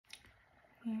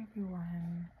Hey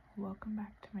everyone, welcome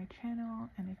back to my channel,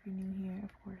 and if you're new here,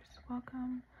 of course,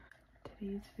 welcome.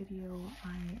 Today's video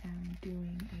I am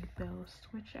doing a bill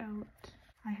switch out.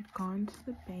 I had gone to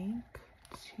the bank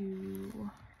to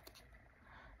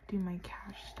do my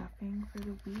cash stuffing for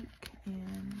the week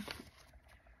and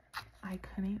I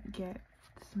couldn't get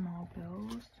small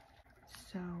bills,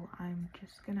 so I'm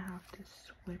just gonna have to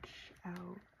switch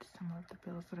out some of the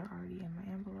bills that are already in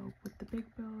my envelope with the big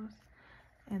bills.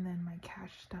 And then my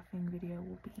cash stuffing video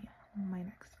will be my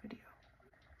next video.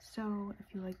 So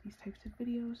if you like these types of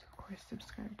videos, of course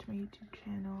subscribe to my YouTube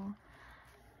channel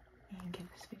and give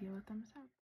this video a thumbs up.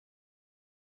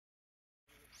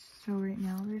 So right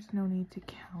now there's no need to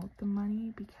count the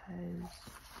money because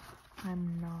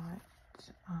I'm not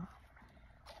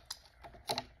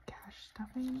cash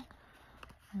stuffing.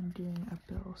 I'm doing a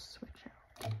bill switch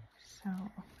out. So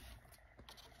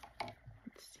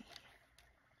let's see.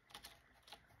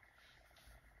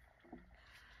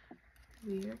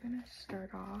 We are gonna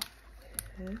start off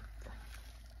with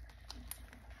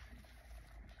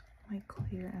my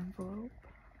clear envelope.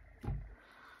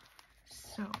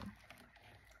 So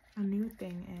a new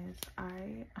thing is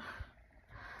I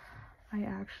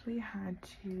actually had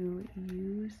to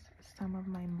use some of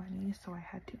my money, so I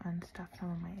had to unstuff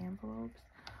some of my envelopes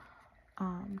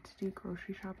to do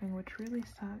grocery shopping, which really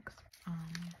sucks.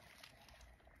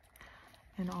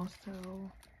 And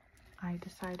also I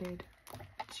decided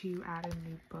to add a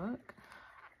new book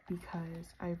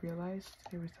because I realized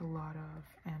there was a lot of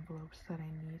envelopes that I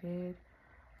needed,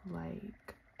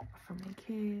 like for my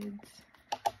kids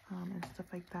and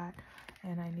stuff like that,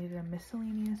 and I needed a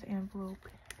miscellaneous envelope,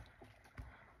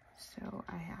 so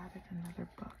I added another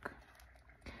book.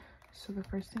 So the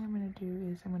first thing I'm going to do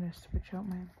is I'm going to switch out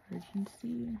my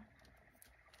emergency.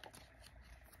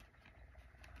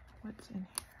 What's in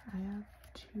here? I have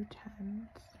 2 10s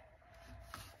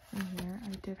in here. I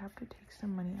did have to take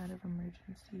some money out of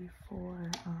emergency for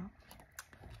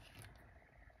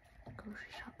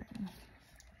grocery shopping,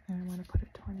 and I want to put a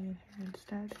 20 in here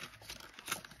instead.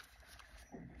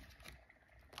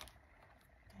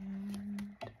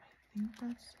 And I think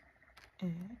that's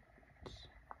it.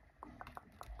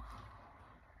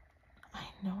 I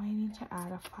know I need to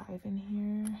add a 5 in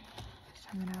here, so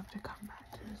I'm gonna have to come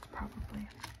back to this probably.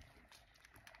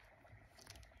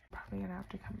 Gonna have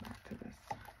to come back to this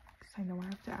because I know I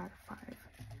have to add a 5.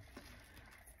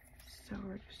 So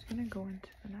we're just gonna go into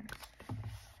the next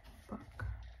book.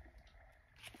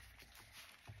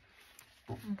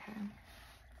 Okay.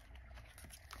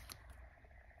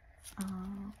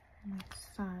 My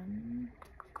son,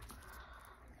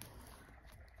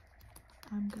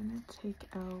 I'm gonna take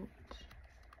out,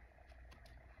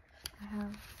 I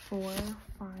have 4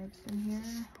 5s in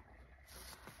here.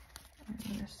 I'm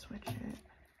gonna switch it.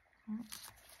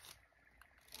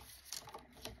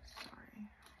 Sorry,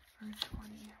 for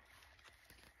 20.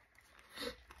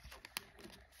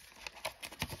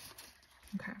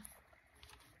 Okay.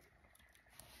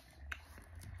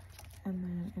 And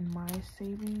then in my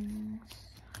savings,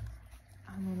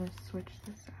 I'm gonna switch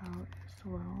this out as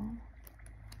well.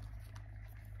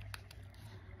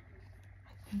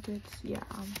 I think it's, yeah,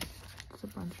 it's a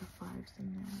bunch of 5s in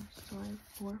there. So I have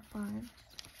 4 5s.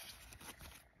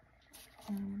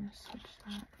 And I'm gonna switch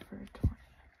that for a 20.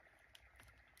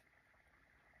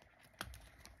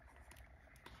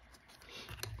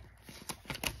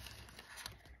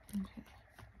 Okay.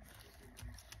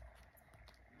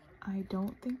 I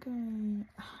don't think I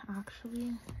actually,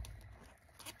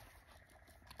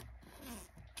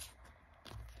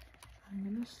 I'm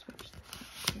gonna switch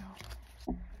this up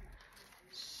too.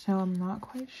 So I'm not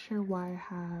quite sure why I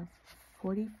have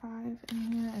 45 in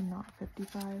here and not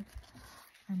 55.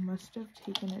 I must have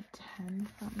taken a 10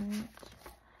 from it.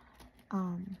 So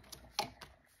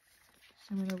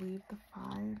I'm gonna leave the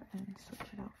 5 and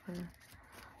switch it out for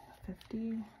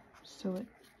 50, so it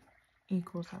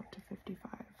equals out to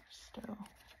 55 still,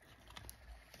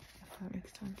 if that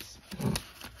makes sense.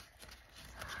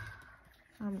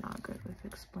 I'm not good with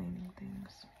explaining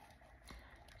things.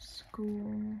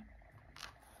 School.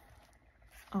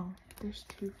 Oh, there's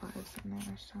 2 5s in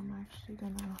there, so I'm actually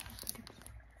gonna,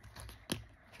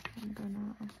 I'm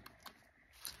gonna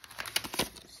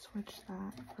switch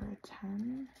that for a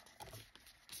 10,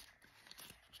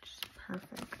 which is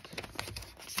perfect.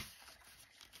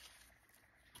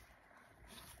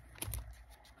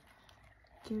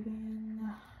 Giving,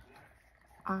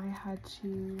 I had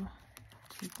to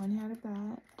take money out of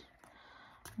that.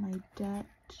 My debt,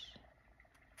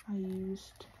 I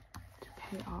used to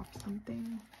pay off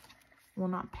something. Well,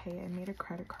 not pay, I made a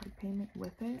credit card payment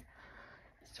with it.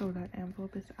 So that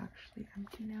envelope is actually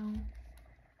empty now.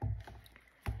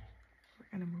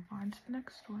 on to the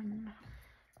next one.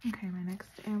 Okay, my next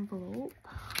envelope.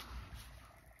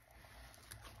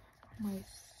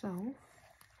 Myself.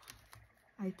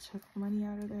 I took money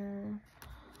out of there.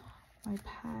 My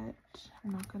pet.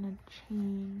 I'm not gonna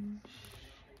change.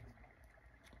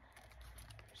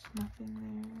 There's nothing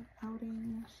there.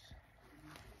 Outings.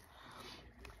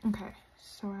 Okay,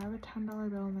 so I have a $10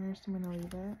 bill in there, so I'm gonna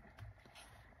leave it.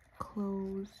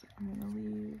 Clothes, I'm gonna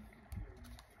leave.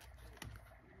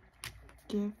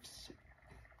 Gifts,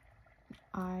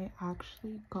 I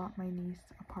actually got my niece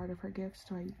a part of her gift,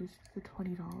 so I used the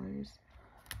 $20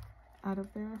 out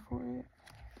of there for it.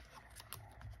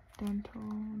 Dental,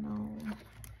 no.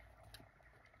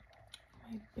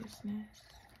 My business.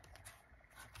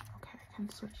 Okay, I can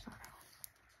switch that out.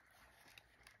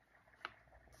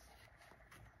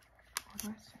 What do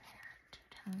I say here? 2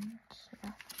 tens,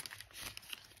 yeah.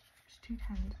 There's 2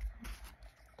 tens.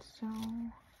 So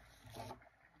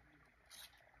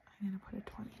I'm gonna put a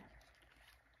 20.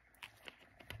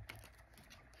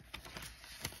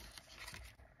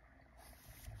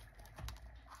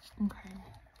 Okay.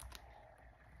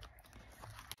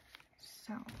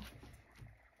 So I'm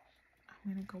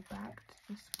gonna go back to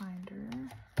this binder.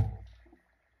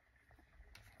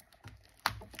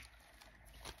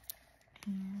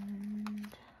 And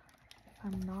if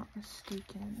I'm not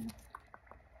mistaken,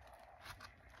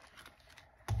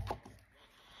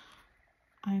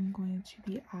 I'm going to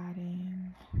be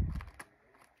adding,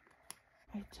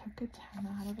 I took a 10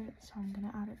 out of it, so I'm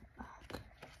gonna add it back.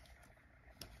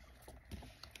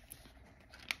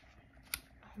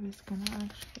 I was gonna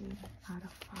actually add a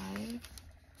 5,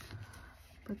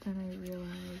 but then I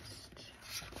realized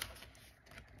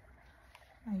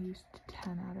I used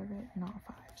 10 out of it, not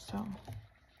 5, so.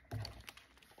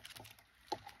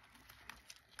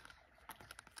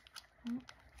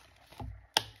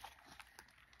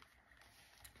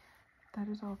 That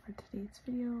is all for today's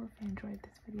video. If you enjoyed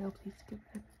this video, please give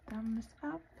it a thumbs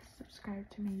up, subscribe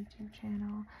to my YouTube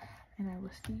channel, and I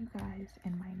will see you guys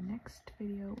in my next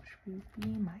video, which will be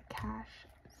my cash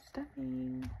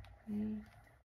stuffing. Yay.